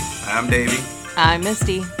I'm Davey. I'm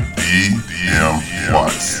Misty. DM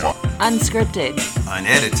Watts. Unscripted.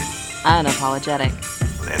 Unedited. Unapologetic.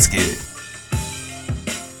 Let's get it.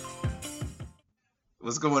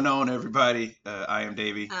 What's going on, everybody? I am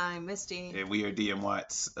Davey. I'm Misty. And we are DM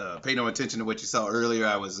Watts. Pay no attention to what you saw earlier.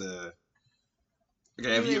 I was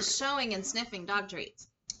He was showing and sniffing dog treats.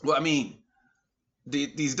 Well, I mean,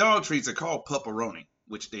 these dog treats are called pepperoni,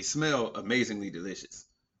 which they smell amazingly delicious.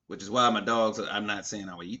 Which is why my dogs, I'm not saying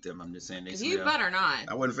I would eat them. I'm just saying they smell. You better not.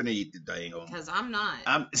 I wasn't finna eat the dang on. Because I'm not.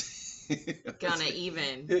 I'm gonna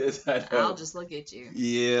even. Yes, I know. I'll just look at you.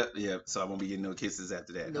 Yeah. So I won't be getting no kisses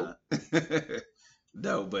after that. Nope. Huh?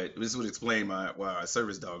 No, but this would explain why our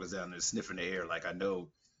service dog is down there sniffing the air. Like, I know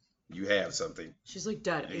you have something. She's like,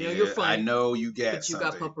 Dad, I know Yeah, you're funny. I know you got but you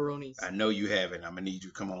something. got pepperonis. I know you haven't. I'm gonna need you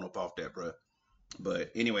to come on up off that, bro.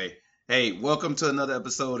 But anyway, hey, welcome to another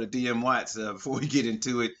episode of DM Watts. Before we get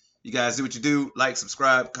into it, you guys do what you do: like,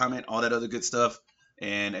 subscribe, comment, all that other good stuff.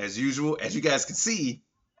 And as usual, as you guys can see,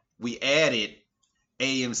 we added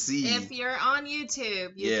AMC. If you're on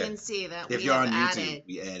YouTube, you can see that if we you're have on added YouTube,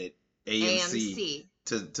 we added AMC.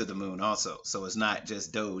 To the moon also. So it's not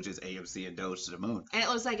just Doge, it's AMC and Doge to the moon. And it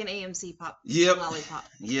looks like an AMC pop. Yep. Lollipop.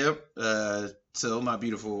 Yep. So my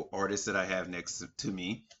beautiful artist that I have next to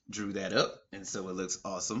me drew that up, and so it looks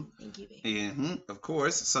awesome. Thank you, babe. And of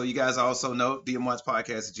course. So you guys also know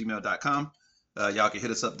dmwatchpodcast@gmail.com. Y'all can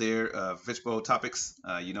hit us up there. Fishbowl topics.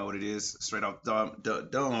 You know what it is. Straight off the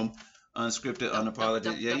dome. Unscripted,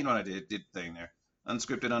 unapologetic. Yeah, you know what I did the thing there.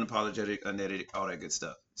 Unscripted, unapologetic, unedited, all that good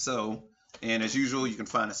stuff. So, and as usual, you can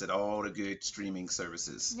find us at all the good streaming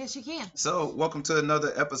services. Yes, you can. So, welcome to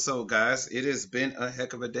another episode, guys. It has been a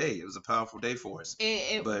heck of a day. It was a powerful day for us.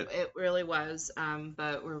 It really was.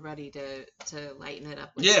 But we're ready to lighten it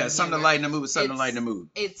up. Yeah, something to lighten the mood.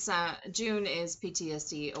 It's June is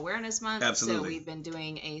PTSD Awareness Month. Absolutely. So we've been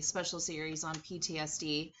doing a special series on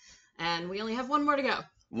PTSD, and we only have one more to go.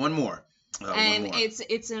 One more. And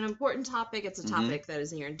it's an important topic. It's a topic that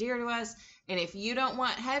is near and dear to us. And if you don't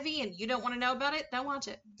want heavy and you don't want to know about it, don't watch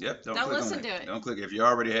it. Yep. Don't listen to it. Don't click. If you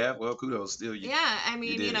already have, well, kudos. Still, you. Yeah, I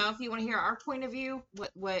mean, you know, if you want to hear our point of view,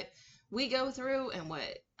 what we go through, and what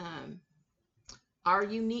our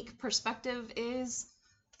unique perspective is,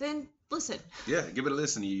 then listen. Yeah, give it a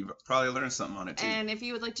listen. You probably learned something on it too. And if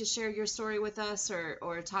you would like to share your story with us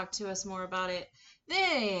or talk to us more about it,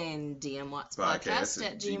 then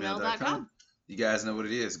dmwattspodcast@gmail.com. You guys know what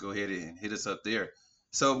it is. Go ahead and hit us up there.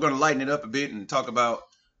 So we're going to lighten it up a bit and talk about,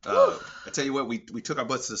 I tell you what, we took our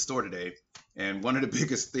butts to the store today. And one of the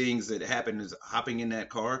biggest things that happened is hopping in that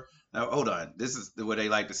car. Now, hold on. This is what they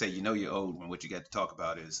like to say. You know you're old when what you got to talk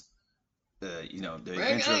about is, the intro of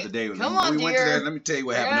the day. Come on, we went to that. Let me tell you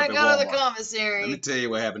what happened up at Walmart. Go to the commissary. Let me tell you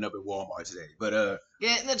what happened up at Walmart today. But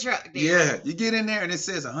get in the truck, dude. Yeah, you get in there and it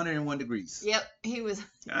says 101 degrees. Yep, he was.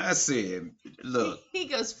 I said, look. He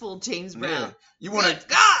goes full James Brown. Yeah. You want to?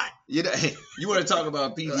 God. You want to talk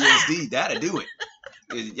about PTSD? That'll do it.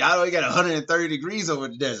 Y'all know you got 130 degrees over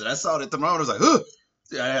the desert. I saw the thermometer. I was like, huh.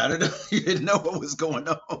 I didn't know. You didn't know what was going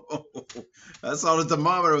on. I saw the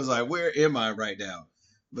thermometer. I was like, where am I right now?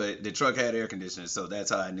 But the truck had air conditioning, so that's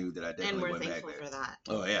how I knew that I definitely went back there. And we're thankful for that.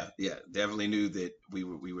 Oh yeah, definitely knew that we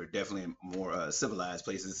were definitely in more civilized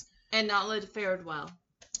places. And Nala fared well.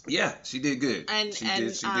 Yeah, she did good. And she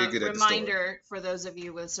did good at the store. Reminder for those of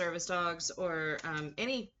you with service dogs or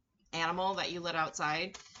any animal that you let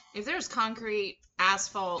outside, if there's concrete,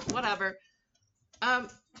 asphalt, whatever,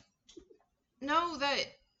 know that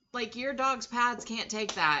like your dog's pads can't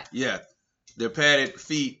take that. Yeah, their padded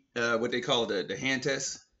feet, what they call the hand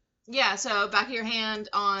test. Yeah, so back of your hand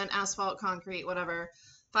on asphalt, concrete, whatever,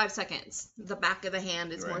 5 seconds. The back of the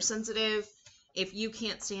hand is more sensitive. If you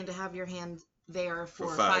can't stand to have your hand there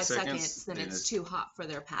for 5 seconds, then it's too hot for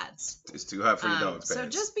their pads. It's too hot for your dog's pads. So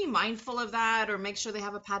just be mindful of that, or make sure they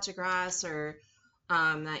have a patch of grass, or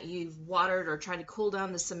that you've watered or tried to cool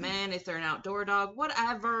down the cement if they're an outdoor dog,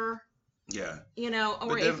 whatever. Yeah.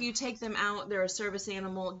 Or if you take them out, they're a service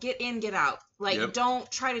animal, get in, get out. Like, don't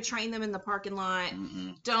try to train them in the parking lot.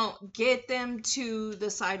 Mm-mm. Don't get them to the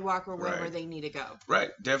sidewalk or wherever they need to go.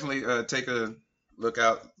 Right. Definitely take a look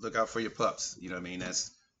out for your pups. You know what I mean?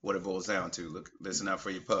 That's what it boils down to. Listen out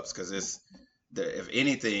for your pups, because if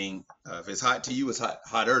anything, if it's hot to you, it's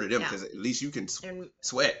hotter to them, because at least you can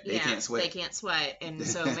sweat. They can't sweat. They can't sweat. And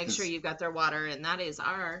so make sure you've got their water. And that is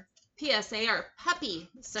our PSA, our puppy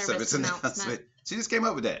service announcement. She just came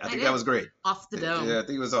up with that. I think that was great. Off the dome. Yeah, I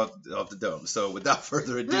think it was off the dome. So without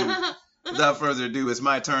further ado, it's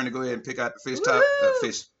my turn to go ahead and pick out the fish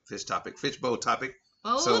bowl topic.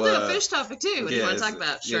 Oh, we'll do a fish topic too. What do you want to talk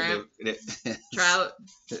about? Shrimp, trout,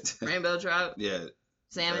 rainbow trout. Yeah,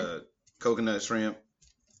 Salmon? Coconut shrimp,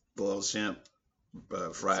 boiled shrimp,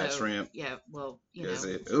 fried shrimp. Yeah, well, That's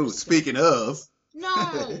it. Ooh, speaking of.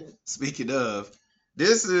 No. Speaking of,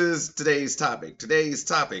 this is today's topic. Today's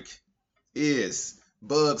topic is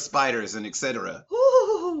bugs, spiders, and etc.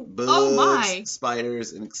 Bugs, oh my.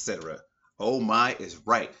 spiders, and etc. Oh my is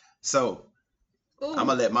right. So Ooh. I'm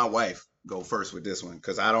gonna let my wife go first with this one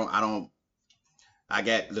because look,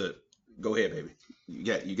 go ahead, baby.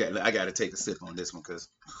 I got to take a sip on this one because.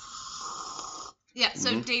 Yeah,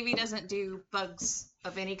 so Davey doesn't do bugs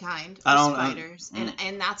of any kind, or spiders,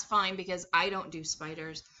 and that's fine because I don't do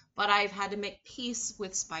spiders, but I've had to make peace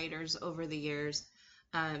with spiders over the years.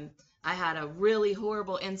 I had a really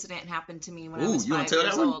horrible incident happen to me when I was 5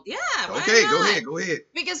 years old. Yeah, okay, go ahead.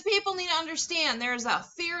 Because people need to understand there's a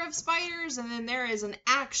fear of spiders, and then there is an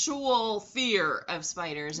actual fear of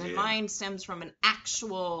spiders, and mine stems from an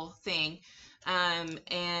actual thing. And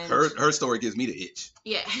her story gives me the itch.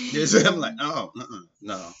 Yeah. I'm like, no.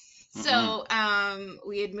 So,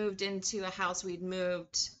 we had moved into a house. We'd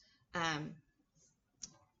moved,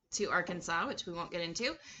 to Arkansas, which we won't get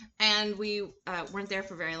into, and we weren't there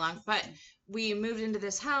for very long. But we moved into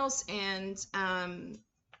this house, and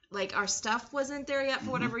like our stuff wasn't there yet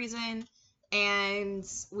for whatever reason, and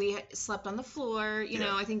we slept on the floor. You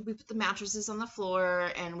know, I think we put the mattresses on the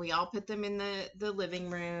floor, and we all put them in the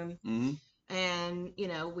living room. And, you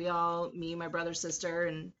know, me, my brother, sister,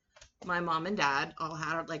 and my mom and dad all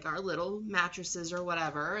had like our little mattresses or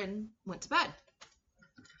whatever and went to bed.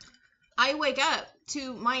 I wake up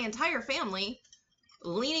to my entire family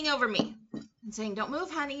leaning over me and saying, "Don't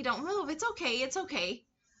move, honey, don't move. It's okay, it's okay."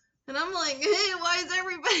 And I'm like, "Hey, why is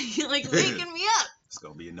everybody like waking me up?" It's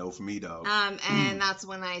going to be a no for me, dog. And that's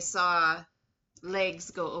when I saw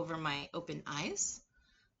legs go over my open eyes.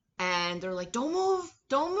 And they're like, don't move,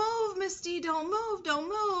 Misty, don't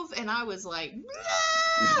move. And I was like,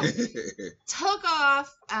 no! Took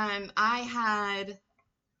off. I had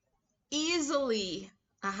easily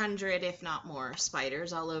 100, if not more,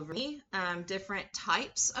 spiders all over me. Different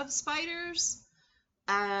types of spiders.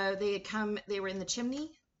 They were in the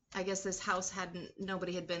chimney. I guess this house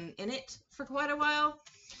nobody had been in it for quite a while.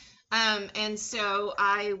 And so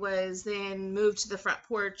I was then moved to the front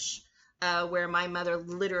porch, where my mother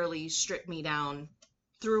literally stripped me down,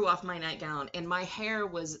 threw off my nightgown, and my hair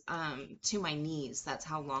was to my knees. That's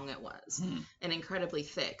how long it was, and incredibly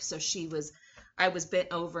thick. So I was bent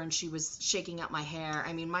over, and she was shaking out my hair.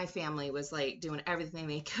 I mean, my family was like doing everything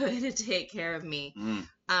they could to take care of me.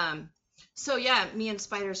 So yeah, me and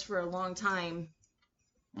spiders for a long time,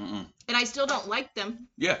 and I still don't like them.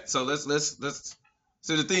 Yeah. So let's.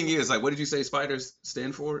 So the thing is, like, what did you say spiders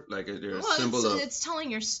stand for? Like, they're a symbol of... It's telling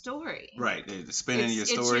your story. Right. They're spinning your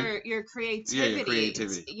story. It's your creativity. Yeah, your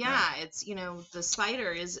creativity. It's, you know, the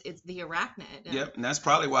spider it's the arachnid. Yep, and that's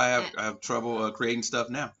probably why I have trouble creating stuff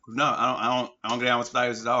now. No, I don't get down with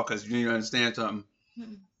spiders at all because you need to understand something.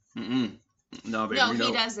 No, baby. No,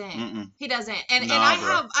 he doesn't. He doesn't. And I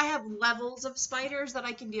have levels of spiders that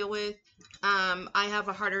I can deal with. I have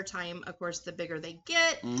a harder time, of course, the bigger they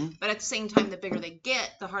get. But at the same time, the bigger they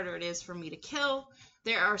get, the harder it is for me to kill.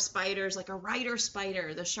 There are spiders like a rider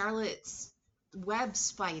spider, the Charlotte's Web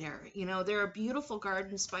spider. You know, they're a beautiful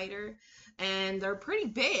garden spider, and they're pretty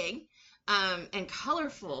big. And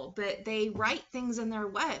colorful, but they write things in their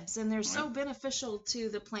webs, and they're so beneficial to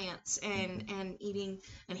the plants and eating,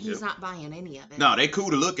 and he's not buying any of it. No, they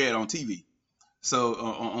cool to look at on TV. So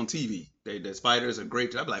on TV, the spiders are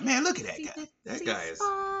great. I'm like, man, look at that guy. That guy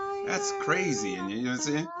that's crazy. And you know what I'm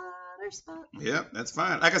saying? Yep, that's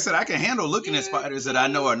fine. Like I said, I can handle looking at spiders that I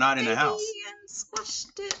know are not in the house.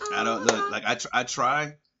 I don't look like I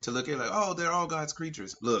try to look at like, oh, they're all God's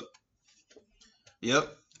creatures. Look, yep.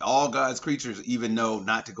 All God's creatures even know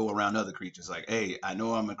not to go around other creatures. Like, hey, I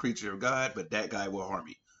know I'm a creature of God, but that guy will harm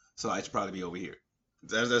me. So I should probably be over here.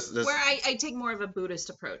 That's where I take more of a Buddhist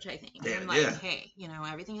approach, I think. I'm like, hey, you know,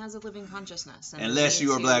 everything has a living consciousness. Unless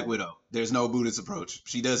you are Black Widow. There's no Buddhist approach.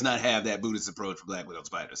 She does not have that Buddhist approach for Black Widow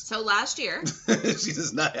spiders. So last year. She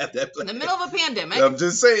does not have that. In the middle of a pandemic. I'm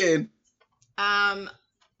just saying.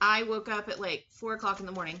 I woke up at like 4 o'clock in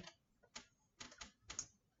the morning.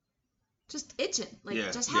 Just itching,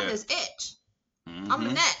 just had this itch on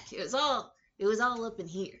my neck. It was all up in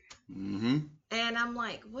here. And I'm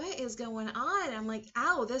like, what is going on? I'm like,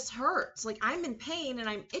 ow, this hurts. Like, I'm in pain and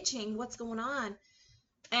I'm itching. What's going on?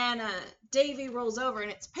 And Davey rolls over, and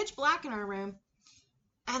it's pitch black in our room.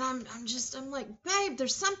 And I'm like, babe,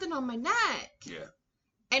 there's something on my neck. Yeah.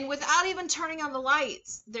 And without even turning on the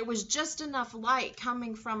lights, there was just enough light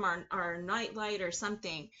coming from our night light or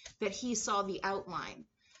something that he saw the outline.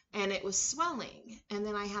 And it was swelling. And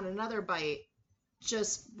then I had another bite,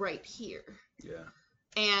 just right here. Yeah.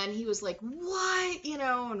 And he was like, what? You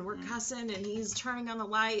know, and we're cussing and he's turning on the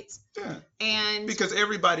lights. Yeah. And because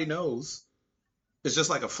everybody knows it's just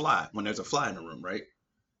like a fly when there's a fly in the room, right?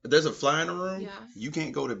 If there's a fly in the room, you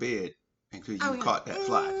can't go to bed until you caught that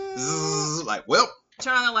fly. Zzz, like, well,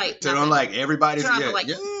 turn on the light. Turn on the light. Everybody's turn on the light.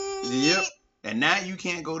 Yep. And now you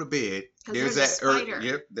can't go to bed. There's that spider.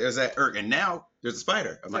 Yep. There's that irk. And now there's a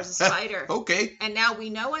spider. There's a spider. Okay. And now we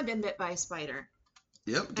know I've been bit by a spider.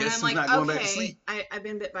 Yep. Guess who's not going back to sleep? I've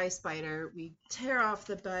been bit by a spider. We tear off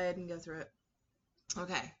the bed and go through it.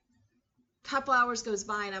 Okay. Couple hours goes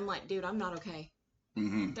by and I'm like, dude, I'm not okay.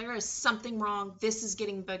 Mm-hmm. There is something wrong. This is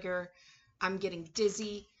getting bigger. I'm getting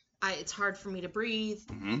dizzy. It's hard for me to breathe.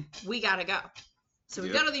 Mm-hmm. We gotta go. So we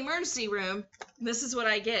go to the emergency room. This is what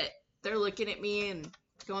I get. They're looking at me and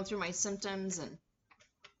going through my symptoms, and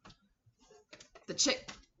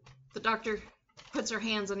the doctor puts her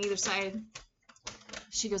hands on either side.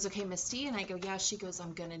 She goes, okay, Misty. And I go, yeah. She goes,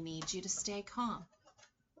 I'm going to need you to stay calm.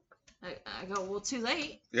 I go, well, too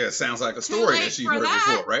late. Yeah, it sounds like a story that she's heard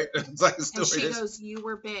before, right? It's like a story. And she goes, you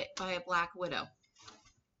were bit by a black widow.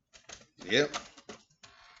 Yep.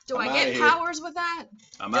 Do I get powers with that?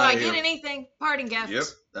 Do I get anything? Parting gift. Yep.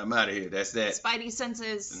 I'm out of here. That's that. Spidey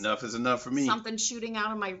senses. Enough is enough for me. Something shooting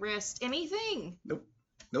out of my wrist. Anything.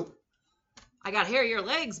 Nope. I got hair your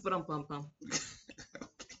legs, but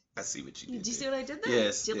I see what you did. Did you see what I did there?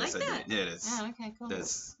 Yes. Did you like that? Yeah, that's. Okay, cool.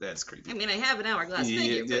 That's creepy. I mean, I have an hourglass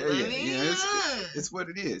figure. It's what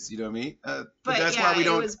it is. You know what I mean? But that's why we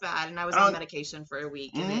don't. It was bad, and I was on medication for a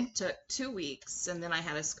week, and it took 2 weeks, and then I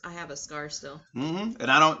have a scar still. Mm-hmm.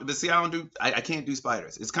 And I can't do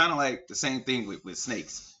spiders. It's kind of like the same thing with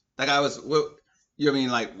snakes. Like you know what I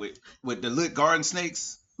mean? Like with the lit garden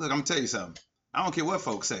snakes. Look, I'm gonna tell you something. I don't care what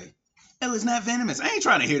folks say. Hell, it's not venomous. I ain't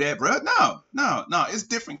trying to hear that, bro. No. It's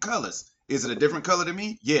different colors. Is it a different color than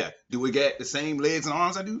me? Yeah. Do we get the same legs and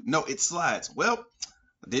arms I do? No, it slides. Well,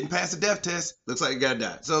 didn't pass the death test. Looks like you gotta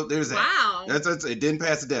die. So there's that. Wow. That's it. Didn't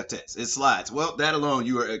pass the death test. It slides. Well, that alone,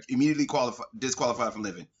 you are immediately disqualified from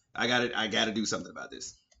living. I gotta do something about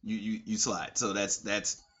this. You slide. So that's.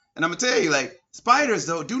 And I'm gonna tell you, like, spiders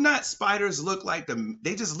though, spiders look like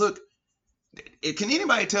they just look. Can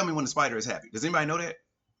anybody tell me when a spider is happy? Does anybody know that?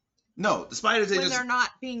 No, the spiders they're not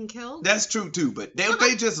being killed. That's true too, but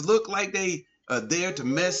they just look like they are there to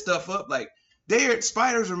mess stuff up. Like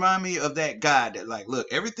spiders remind me of that guy that like, look,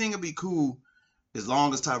 everything will be cool as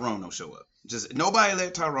long as Tyrone don't show up. Just nobody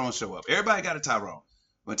let Tyrone show up. Everybody got a Tyrone.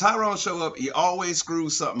 When Tyrone show up, he always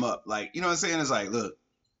screws something up. Like, you know what I'm saying? It's like, look,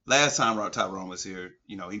 last time Tyrone was here,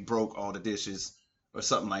 you know, he broke all the dishes or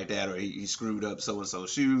something like that, or he screwed up so-and-so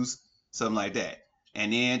shoes, something like that.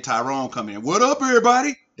 And then Tyrone come in. What up,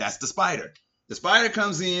 everybody? That's the spider. The spider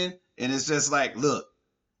comes in, and it's just like, look,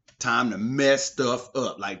 time to mess stuff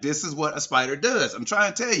up. Like, this is what a spider does. I'm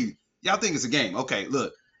trying to tell you. Y'all think it's a game. Okay,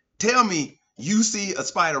 look. Tell me you see a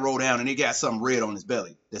spider roll down, and he got something red on his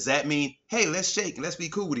belly. Does that mean, hey, let's shake and let's be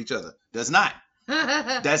cool with each other? Does not.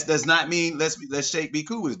 That does not mean let's shake, be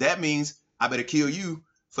cool with it. That means I better kill you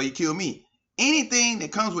before you kill me. Anything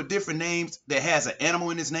that comes with different names that has an animal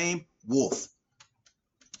in its name, wolf.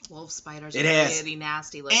 Wolf spiders are really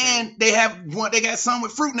nasty looking. And they got some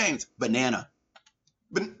with fruit names. Banana.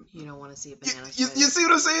 You don't want to see a banana you see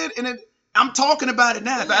what I'm saying? And I'm talking about it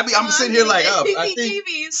now. I'm sitting here like, I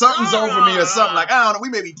think something's over me or something. Like, I don't know. We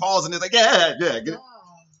may be pausing this. Like, yeah.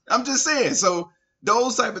 I'm just saying. So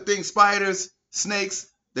those type of things, spiders,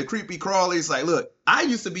 snakes, the creepy crawlies. Like, look, I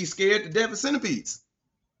used to be scared to death of centipedes.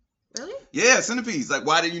 Really? Yeah, centipedes. Like,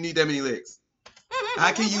 why do you need that many legs?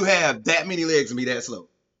 How can you have that many legs and be that slow?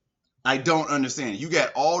 I don't understand. You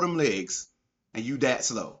got all them legs, and you that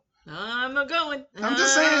slow. I'm not going. I'm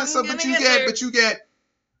just saying. So, but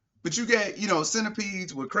you got, you know,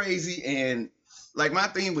 centipedes were crazy, and like my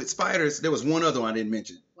thing with spiders, there was one other one I didn't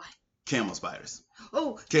mention. What? Camel spiders.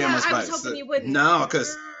 Oh, camel spiders. I was hoping you wouldn't. No,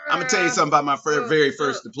 because I'm gonna tell you something about my very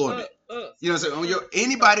first deployment. You know what I'm saying?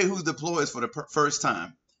 Anybody who deploys for the first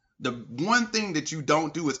time, the one thing that you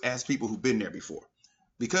don't do is ask people who've been there before,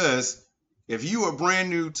 because if you are brand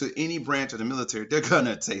new to any branch of the military, they're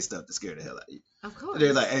gonna say stuff to scare the hell out of you. Of course.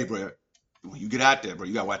 They're like, hey, bro, when you get out there, bro,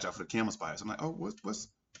 you gotta watch out for the camel spiders. I'm like, oh,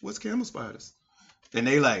 what's camel spiders? And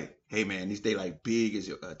they like, hey, man, they like big as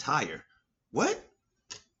your tire. What?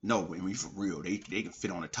 No, I mean, for real, they can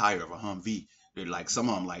fit on a tire of a Humvee. They're like, some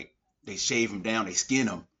of them, like, they shave them down, they skin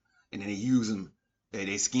them, and then they use them.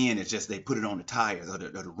 They skin is just, they put it on the tires or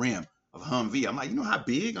the rim of a Humvee. I'm like, you know how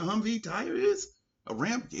big a Humvee tire is? A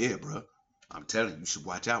rim? Yeah, bro. I'm telling you should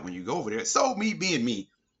watch out when you go over there. So me being me,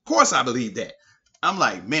 of course I believe that. I'm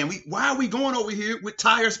like, man, why are we going over here with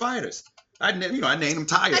tire spiders? I named them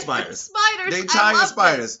tire spiders. Spiders. They tire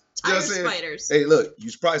spiders. Tire You know what I'm saying? spiders. Hey, look, you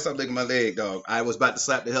should probably stop licking my leg, dog. I was about to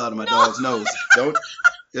slap the hell out of my dog's nose. Don't.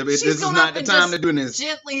 This is not the time to do this.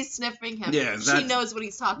 Gently sniffing him. Yeah, she knows what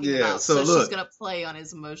he's talking about. So she's gonna play on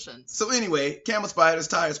his emotions. So anyway, camel spiders,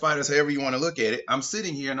 tire spiders, however you want to look at it. I'm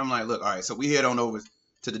sitting here and I'm like, look, all right. So we head on over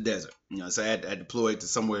to the desert. You know, so I deployed to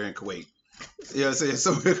somewhere in Kuwait. You know what I'm saying?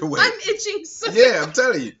 Somewhere in Kuwait. I'm itching so. Yeah, I'm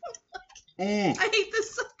telling you. I hate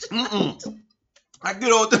this subject. I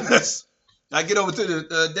get over to this. I get over to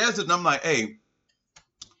the desert and I'm like, hey,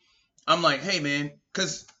 man,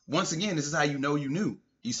 because once again, this is how you know you knew.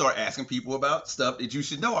 You start asking people about stuff that you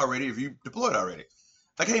should know already if you deployed already.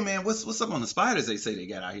 Like, hey, man, what's up on the spiders they say they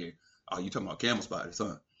got out here? Oh, you talking about camel spiders,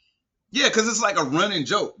 huh? Yeah, because it's like a running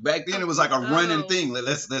joke. Back then, it was like a running thing.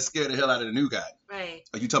 Let's scare the hell out of the new guy. Right.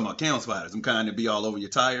 Are you talking about camel spiders? I'm kind of be all over your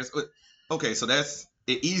tires. Okay, so that's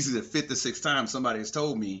it. Easy to fit the 6th time somebody has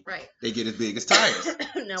told me they get as big as tires.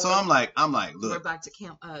 So I'm like, look. We're back to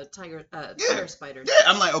tire spiders.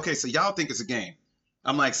 Yeah, I'm like, okay, so y'all think it's a game.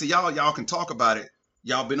 I'm like, see, y'all can talk about it.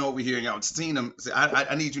 Y'all been over here and y'all seen them. See,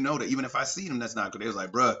 I need you to know that even if I see them, that's not good. They was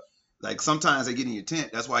like, bruh, like sometimes they get in your tent.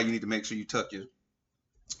 That's why you need to make sure you tuck your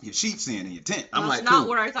sheets in your tent. I'm like, that's not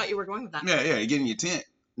where I thought you were going with that. Yeah, you get in your tent.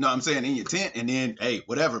 No, I'm saying in your tent, and then hey,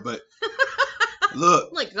 whatever. But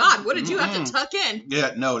look, like God, what did you have to tuck in?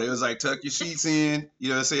 Yeah, no, they was like tuck your sheets in. You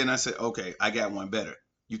know what I'm saying? I said, okay, I got one better.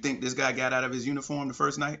 You think this guy got out of his uniform the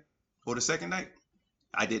first night or the second night?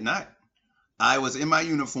 I did not. I was in my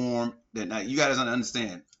uniform that night. You guys don't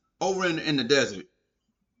understand. Over in the desert,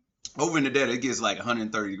 it gets like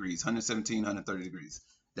 130 degrees, 117, 130 degrees.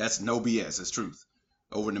 That's no BS. That's truth.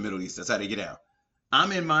 Over in the Middle East, that's how they get out.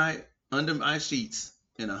 I'm under my sheets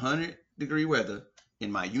in 100-degree weather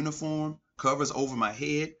in my uniform, covers over my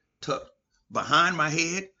head, tucked behind my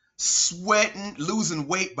head, sweating, losing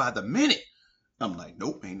weight by the minute. I'm like,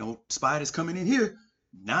 nope, ain't no spiders coming in here.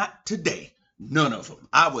 Not today. None of them.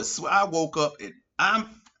 I woke up and I'm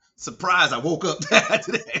surprised I woke up today.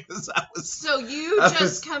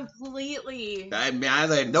 Completely. I was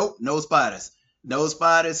like, nope, no spiders. No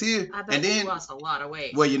spiders here. I bet you lost a lot of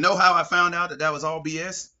weight. Well, you know how I found out that was all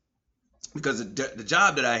BS? Because the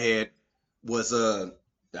job that I had was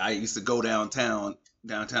I used to go downtown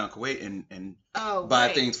Kuwait and buy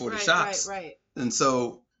things for the shops. Right. And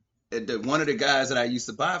so one of the guys that I used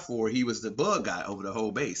to buy for, he was the bug guy over the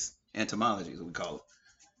whole base. Entomology is what we call it.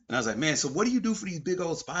 And I was like, man, so what do you do for these big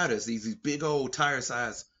old spiders, these big old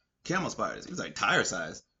tire-sized camel spiders? He was like,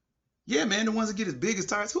 tire-sized? Yeah, man, the ones that get as big as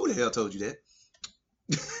tires. Who the hell told you that?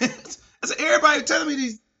 I said, everybody telling me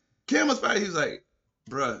these camel spiders. He was like,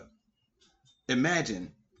 bruh,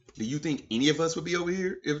 imagine, do you think any of us would be over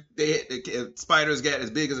here if spiders got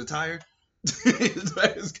as big as a tire? He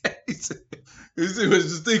was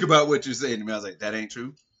just think about what you're saying to me. I was like, that ain't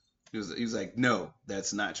true. He was like, no,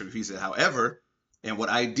 that's not true. He said, however, and what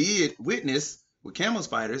I did witness with camel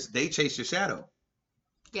spiders, they chase your shadow.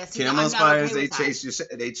 Yes, camel spiders, they chase your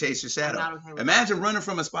shadow. Imagine running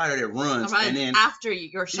from a spider that runs and then after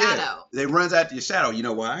your shadow. Yeah, they runs after your shadow. You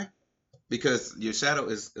know why? Because your shadow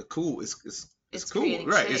is cool. It's cool,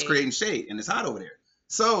 right? Shade. It's creating shade, and it's hot over there.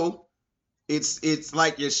 So it's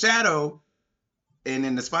like your shadow, and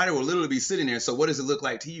then the spider will literally be sitting there. So what does it look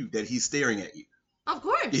like to you that he's staring at you? Of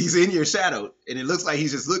course. He's in your shadow, and it looks like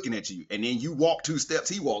he's just looking at you. And then you walk 2 steps,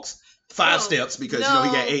 he walks 5 steps because he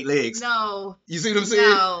got 8 legs. No. You see what I'm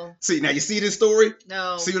saying? No. See, now you see this story?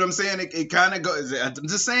 No. See what I'm saying? It kind of goes. I'm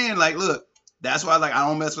just saying, like, look, that's why, like, I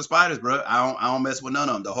don't mess with spiders, bro. I don't mess with none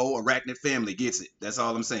of them. The whole arachnid family gets it. That's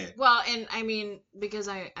all I'm saying. Well, and I mean, because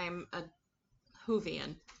I'm a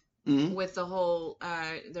Whovian. Mm-hmm. With the whole,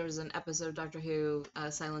 there's an episode of Doctor Who,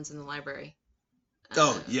 Silence in the Library.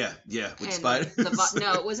 Yeah, with spiders.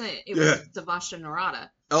 No, it wasn't. It was the Vashta Nerada.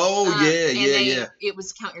 Oh, yeah. It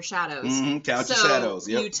was count your shadows. Mm-hmm, count your shadows,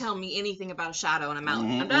 yep. You tell me anything about a shadow and I'm out.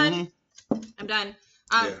 Mm-hmm, I'm done. Mm-hmm. I'm done.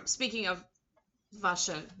 Speaking of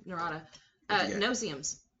Vashta Nerada,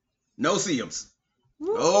 no-see-ums. No-see-ums.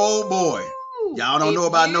 Oh, boy. Y'all don't know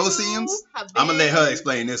about no-see-ums? I'm going to let her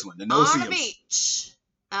explain this one. The no-see-ums. On a beach,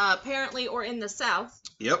 apparently, or in the South.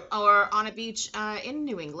 Yep. Or on a beach in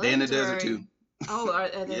New England. They're in the desert, too. Oh, are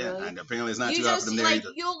they yeah, really? And apparently it's not too hot for them there either.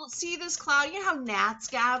 You'll see this cloud. You know how gnats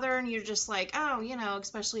gather, and you're just like, oh,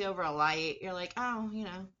 especially over a light. You're like, oh,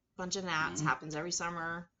 bunch of gnats happens every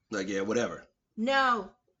summer. Like, yeah, whatever. No,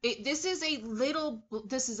 this is a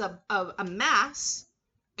mass,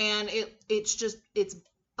 and it's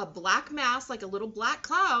a black mass, like a little black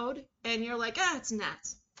cloud, and you're like, it's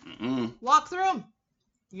gnats. Mm-mm. Walk through them.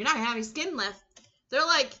 You're not gonna have any skin left. They're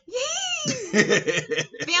like, yay!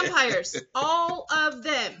 Vampires, all of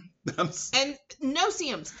them. And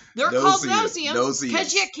no-see-ums. They're called no-see-ums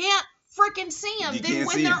because you can't freaking see them. Then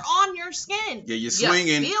when they're on your skin, yeah, you're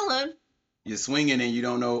swinging. You feel them. You're swinging and you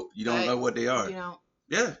don't know what they are. You don't.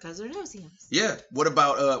 Yeah. Because they're no-see-ums. Yeah. What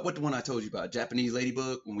about what the one I told you about? Japanese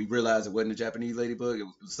ladybug. When we realized it wasn't a Japanese ladybug, it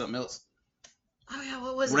was something else. Oh yeah,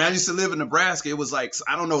 what was it? When I used to live in Nebraska, it was like,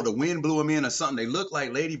 I don't know, the wind blew them in or something. They looked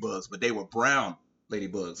like ladybugs, but they were brown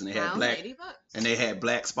ladybugs, and they had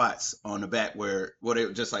black spots on the back where they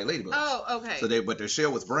were just like ladybugs. Oh, okay. But their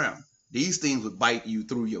shell was brown. These things would bite you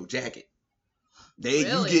through your jacket. Really?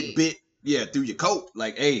 You get bit, through your coat.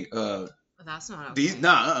 Like, hey, that's not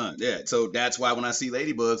okay. Yeah. So that's why when I see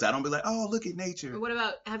ladybugs, I don't be like, oh, look at nature. What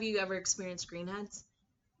about, have you ever experienced greenheads?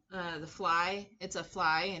 The fly. It's a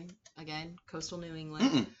fly, and again, coastal New England.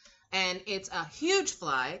 Mm-mm. And it's a huge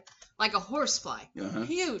fly, like a horse fly.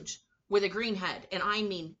 Huge, with a green head. And I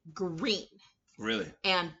mean green. Really?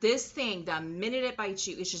 And this thing, the minute it bites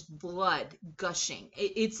you, it's just blood gushing.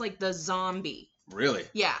 It's like the zombie. Really?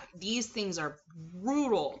 Yeah. These things are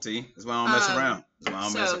brutal. See? That's why I don't mess around. That's why I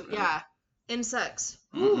don't mess around. Yeah. Insects.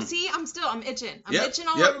 Ooh, see, I'm itching. I'm itching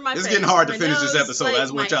all over my face. It's getting hard to finish this episode. I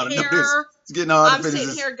just want y'all to know this. It's getting hard to finish this.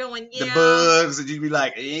 I'm sitting here going, the bugs, and you be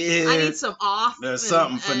like, yeah. I need some off. There's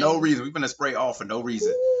something for no reason. We're going to spray off for no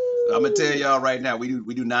reason. I'm going to tell y'all right now, we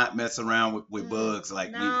do not mess around with bugs.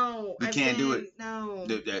 Like, we can't do it. No.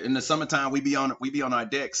 In the summertime, we be on our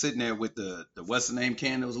deck sitting there with the what's the name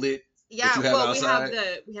candles lit. Yeah,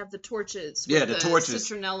 we have the torches. Yeah, the torches.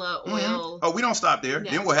 Citronella oil. Oh, we don't stop there.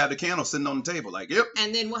 Yeah. Then we'll have the candles sitting on the table. Like, yep.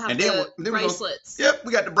 And then we'll have the bracelets. Yep,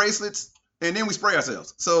 we got the bracelets, and then we spray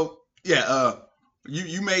ourselves. So yeah,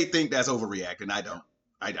 you may think that's overreacting. I don't.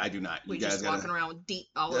 I do not. We you guys just walking around with DEET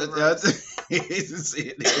all over us. It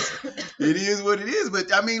is what it is.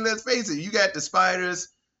 But I mean, let's face it. You got the spiders,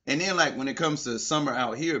 and then like when it comes to summer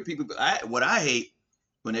out here, what I hate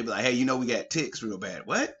when they be like, hey, we got ticks real bad.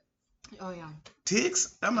 What? Oh yeah.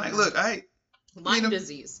 Ticks? I'm like, look, Lyme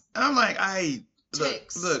disease. I'm like,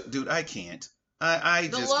 ticks. Look, dude, I can't.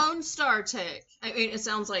 The Lone Star tick. I mean, it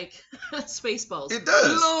sounds like Spaceballs. It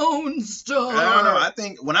does. Lone Star. I don't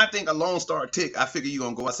know. When I think a Lone Star tick, I figure you're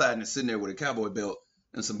gonna go outside and sitting there with a cowboy belt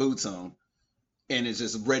and some boots on, and it's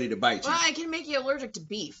just ready to bite you. Well, it can make you allergic to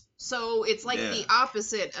beef. So it's like the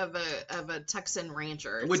opposite of a Texan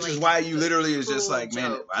rancher. Which is why you literally is just like,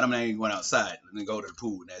 man, I'm not even going outside. Let me go to the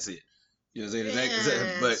pool and that's it. You know what I'm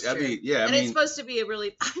saying? But I mean, it's supposed to be a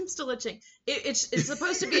really. I'm still itching. It's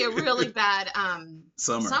supposed to be a really bad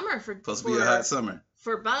summer for supposed to be a hot summer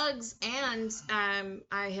for bugs, and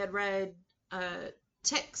I had read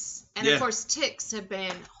ticks, and of course ticks have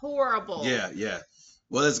been horrible. Yeah.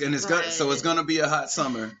 Well, it's gonna be a hot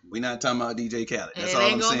summer. We're not talking about DJ Khaled. That's all I'm saying.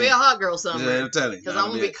 It ain't gonna be a hot girl summer. Yeah, I'm telling you. Because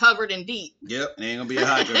I'm gonna be covered in DEET. Yep, it ain't gonna be a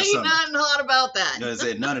hot girl summer. Ain't nothing hot about that. No, I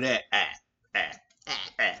said none of that.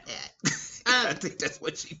 I think that's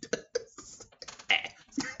what she does.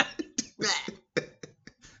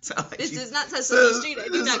 This is not Sesame Street. I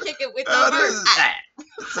do not kick it with the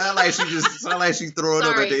bird. Sound like she's throwing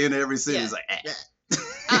up at the end of every sentence.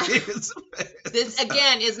 This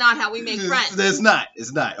again is not how we make friends.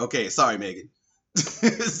 It's not. Okay, sorry, Megan.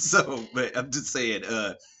 But I'm just saying.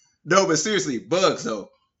 No, but seriously, bugs though.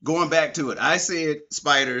 Going back to it, I said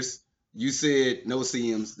spiders. You said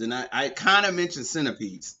no-see-ums. Then I kind of mentioned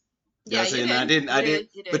centipedes. You know what I'm saying? I did.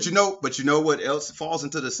 But you know what else falls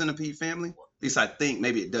into the centipede family? At least I think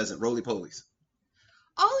maybe it doesn't. Roly-polies.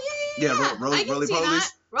 Oh yeah. Roly-polies.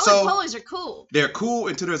 Roly-polies are cool. They're cool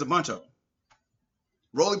until there's a bunch of them.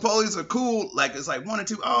 Roly-polies are cool. Like it's like one or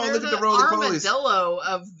two. Oh, they're look at the roly-polies. Armadillo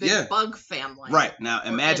of the bug family. Right now,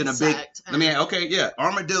 imagine a big.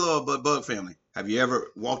 Armadillo of the bug family. Have you ever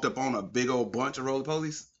walked up on a big old bunch of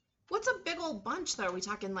roly-polies? What's a big old bunch though? Are we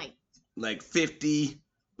talking like 50?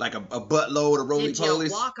 Like a buttload of roly-polies. Did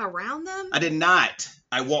you walk around them? I did not.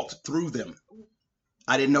 I walked through them.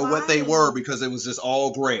 I didn't know what they were because it was just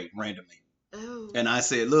all gray randomly. Oh. And I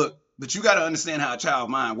said, look, but you got to understand how a child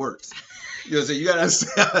mind works. You know what I'm saying? You got to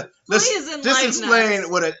understand. Just explain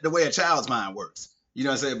the way a child's mind works. You know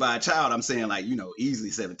what I'm saying? By a child, I'm saying like, easily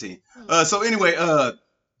 17. So anyway,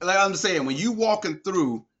 like I'm saying, when you walking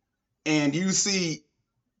through and you see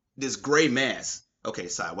this gray mass. Okay,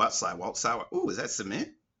 sidewalk. Ooh, is that cement?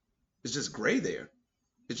 It's just gray there.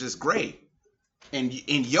 It's just gray. And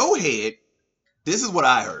in your head, this is what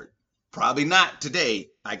I heard. Probably not today.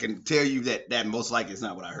 I can tell you that most likely is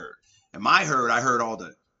not what I heard. In my I heard all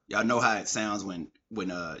the, y'all know how it sounds when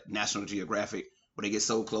National Geographic, when they get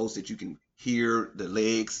so close that you can hear the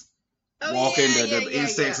legs walking, the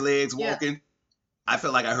insects' legs walking. I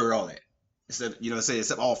felt like I heard all that.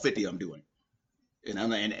 Except all 50 of them doing.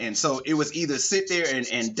 And so it was either sit there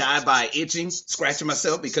and die by itching, scratching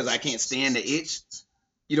myself because I can't stand the itch.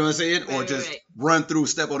 You know what I'm saying? Or just run through,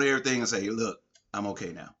 step on everything and say, look, I'm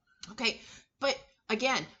okay now. Okay. But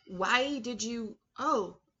again, why did you,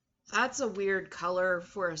 that's a weird color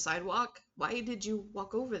for a sidewalk. Why did you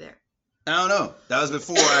walk over there? I don't know. That was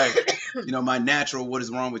before my natural what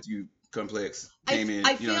is wrong with you complex came in.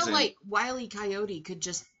 I feel like Wile E. Coyote could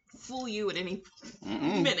just fool you at any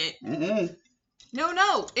minute.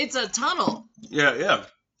 No, it's a tunnel. Yeah.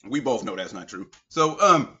 We both know that's not true.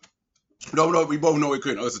 So, no, we both know it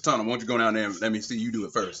couldn't. Oh, it's a tunnel. Why don't you go down there and let me see you do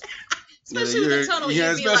it first? Especially the tunnel.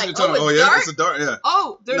 Yeah, especially the tunnel. It's a dark. Yeah.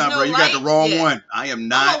 Oh, there's no bro, you light. got the wrong one. I am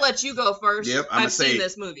not. I'm gonna let you go first. Yep, I've seen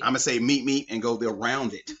this movie. I'm gonna say meet and go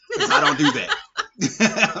around it. Because I don't do that.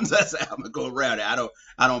 I'm gonna go around it.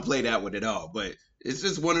 I don't play that one at all. But it's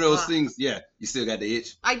just one of those things. Yeah, you still got the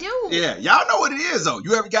itch. I do. Yeah, y'all know what it is though.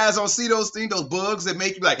 You ever guys don't see those things, those bugs that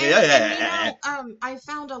make you like, I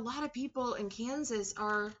found a lot of people in Kansas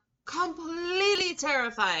are completely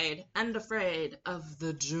terrified and afraid of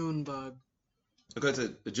the June bug. Because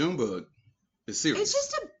the June bug is serious. It's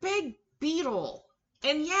just a big beetle.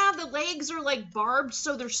 And yeah, the legs are like barbed,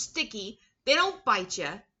 so they're sticky. They don't bite you.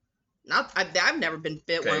 I've never been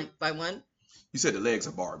bit by one. You said the legs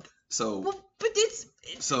are barbed. So. Well, but it's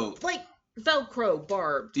so like Velcro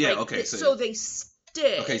barbed. Yeah, like, okay. So they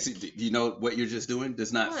stick. Okay, so you know what you're just doing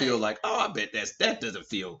does not feel like, I bet that doesn't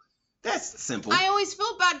feel. That's simple. I always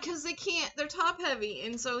feel bad because they're top heavy.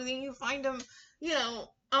 And so then you find them,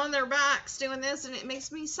 on their backs doing this, and it makes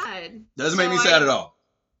me sad. Doesn't make me sad at all.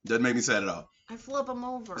 Doesn't make me sad at all. I flip them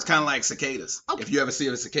over. It's kind of like cicadas. Okay. If you ever see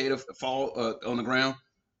a cicada fall on the ground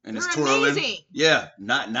and They're it's twirling. Amazing. Yeah,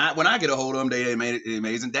 not when I get a hold of them, they made it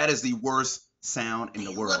amazing. That is the worst sound in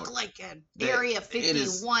the world. They look like an Area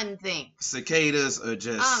 51 thing. Cicadas are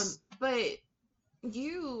just. But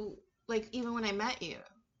you, like, even when I met you,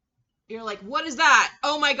 you're like, what is that?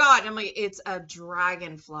 Oh my God. And I'm like, it's a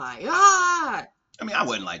dragonfly. Ah! I mean, I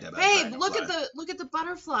wouldn't like that. Babe, look at the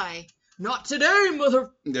butterfly. Not today,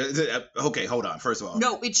 mother. Okay, hold on. First of all,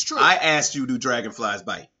 no, it's true. I asked you, do dragonflies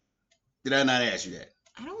bite? Did I not ask you that?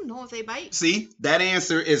 I don't know if they bite. See, that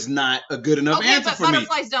answer is not a good enough answer for me. Okay, but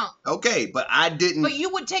butterflies don't. Okay, but I didn't. But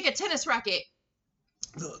you would take a tennis racket.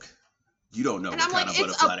 Look, you don't know what kind of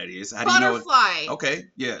butterfly that is. How do you know it? Butterfly. Okay,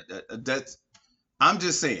 yeah, that's. I'm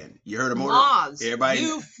just saying. You heard of more? Moths. Everybody.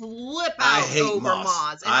 You flip out over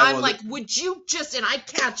moths. And I'm like, would you just? And I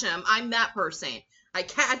catch them. I'm that person. I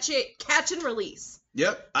catch and release.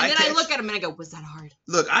 Yep. And then I look at them and I go, was that hard?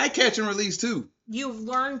 Look, I catch and release too. You've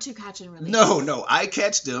learned to catch and release. No, I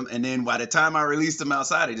catch them, and then by the time I release them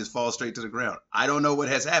outside, they just fall straight to the ground. I don't know what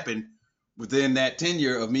has happened within that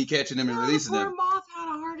tenure of me catching them and releasing them. The poor moth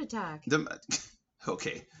had a heart attack.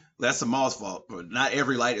 Okay, that's the moth's fault. But not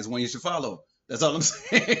every light is one you should follow. That's all I'm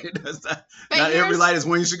saying. Not every light is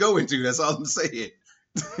one you should go into. That's all I'm saying.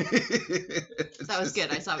 That was good.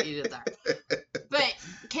 I saw what you did there. But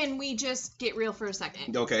can we just get real for a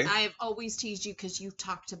second? Okay. I have always teased you because you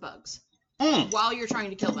talk to bugs while you're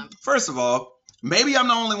trying to kill them. First of all, maybe I'm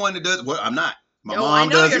the only one that does. Well, I'm not. My mom I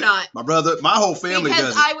know does you're it. not. My brother, my whole family does it.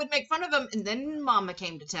 Because I would make fun of them, and then Mama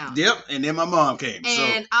came to town. Yep, and then my mom came.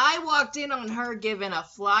 And I walked in on her giving a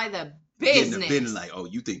fly the business. Like, oh,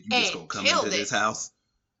 you think you just gonna come into this house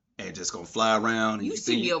and just gonna fly around? You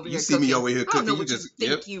see me over here cooking. I don't know what you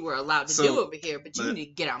think you were allowed to do over here, but you need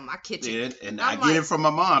to get out of my kitchen. Yeah, and I get it from my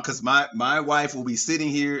mom because my wife will be sitting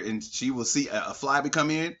here and she will see a fly be come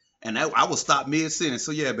in, and I will stop mid-sentence.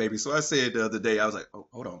 So yeah, baby. So I said the other day, I was like, oh,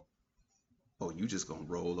 hold on. Oh, you just gonna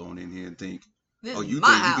roll on in here and think? You think you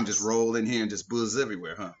can just roll in here and just buzz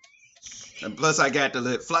everywhere, huh? And plus, I got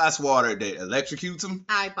the fly swatter that electrocutes them.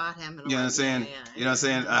 I bought him. You know what I'm saying? You know what I'm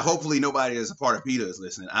saying? Hopefully, nobody is a part of PETA is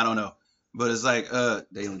listening. I don't know, but it's like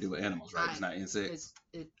they don't do with animals, right? It's not insects.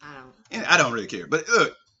 I don't really care. But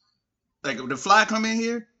look, like the fly come in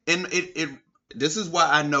here, and it. This is why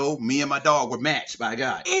I know me and my dog were matched by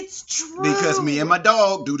God. It's true. Because me and my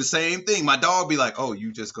dog do the same thing. My dog be like, "Oh,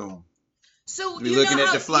 you just gonna." So be looking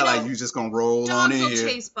at the fly like you just gonna roll on in here. Dogs will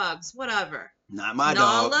chase bugs, whatever. Not my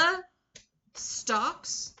dog. Nala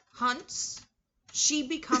stalks, hunts. She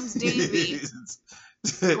becomes Davy,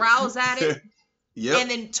 growls at it, and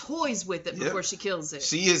then toys with it before she kills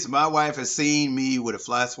it. My wife has seen me with a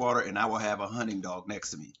fly swatter, and I will have a hunting dog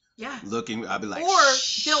next to me. Yeah. Looking, I'll be like, or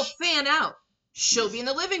they'll fan out. She'll be in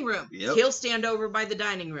the living room. Yep. He'll stand over by the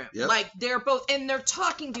dining room. Yep. Like they're both, and they're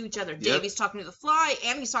talking to each other. Yep. Davy's talking to the fly,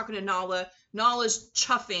 and he's talking to Nala. Nala's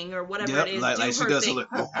chuffing or whatever it is. Like she does.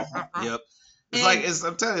 Yep. It's like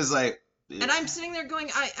I'm telling you, it's like. And I'm sitting there going,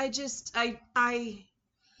 I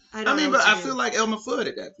I mean, but I feel like Elmer Fudd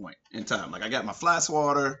at that point in time. Like I got my fly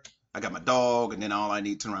swatter, I got my dog, and then all I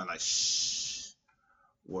need to turn around like, shh,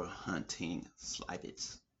 we're hunting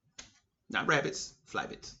flybits. Not rabbits,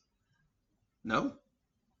 flybits. No?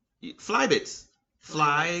 Flybits.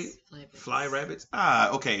 Fly rabbits.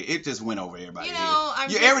 Okay. It just went over everybody's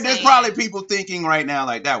head. There's probably people thinking right now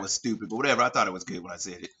like that was stupid, but whatever. I thought it was good when I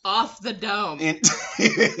said it. Off the dome. Flybits.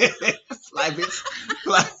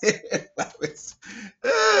 Flybits.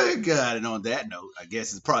 Oh, God. And on that note, I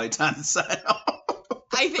guess it's probably time to sign off.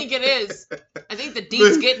 I think it is. I think the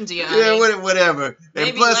D's getting to you. Yeah, whatever.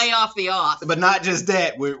 Maybe plus, lay off the off. But not just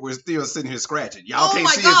that. We're still sitting here scratching. Y'all can't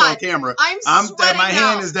see us on camera. I'm sweating my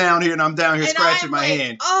hand is down here, and I'm down here scratching my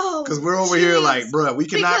hand. Oh, because we're over here like, bruh, we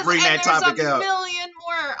cannot bring that topic out. There's a million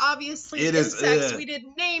more, obviously, insects we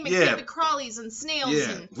didn't name, and the crawlies and snails.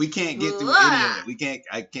 Yeah, we can't get through any of it. We can't.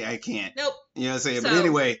 I can't. Nope. You know what I'm saying? But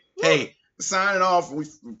anyway, hey. Signing off, we're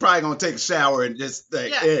probably going to take a shower and just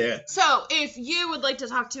So if you would like to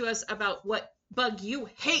talk to us about what bug you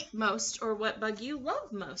hate most or what bug you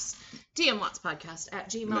love most,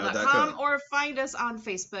 dmwattspodcast@gmail.com or find us on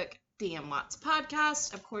Facebook, DM Watts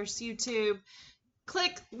Podcast, of course, YouTube.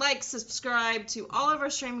 Click, like, subscribe to all of our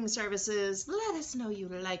streaming services. Let us know you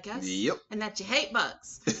like us. Yep. And that you hate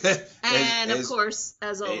bugs. And of course,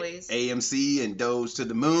 as always, AMC and Doge to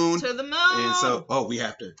the moon. To the moon. And so, we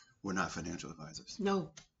have to. We're not financial advisors.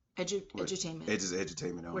 No. Edutainment.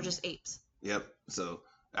 Edutainment only. We're just apes. Yep. So,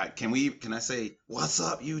 can I say, what's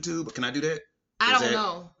up, YouTube? Can I do that? I don't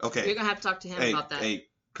know. Okay. You're going to have to talk to him about that. Hey,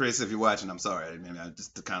 Chris, if you're watching, I'm sorry. I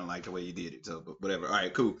just kind of like the way you did it. So, but whatever. All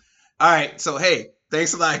right, cool. All right. So, hey,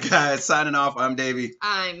 thanks a lot, guys. Signing off. I'm Davey.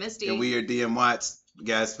 I'm Misty. And we are DM Watts.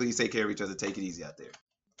 Guys, please take care of each other. Take it easy out there.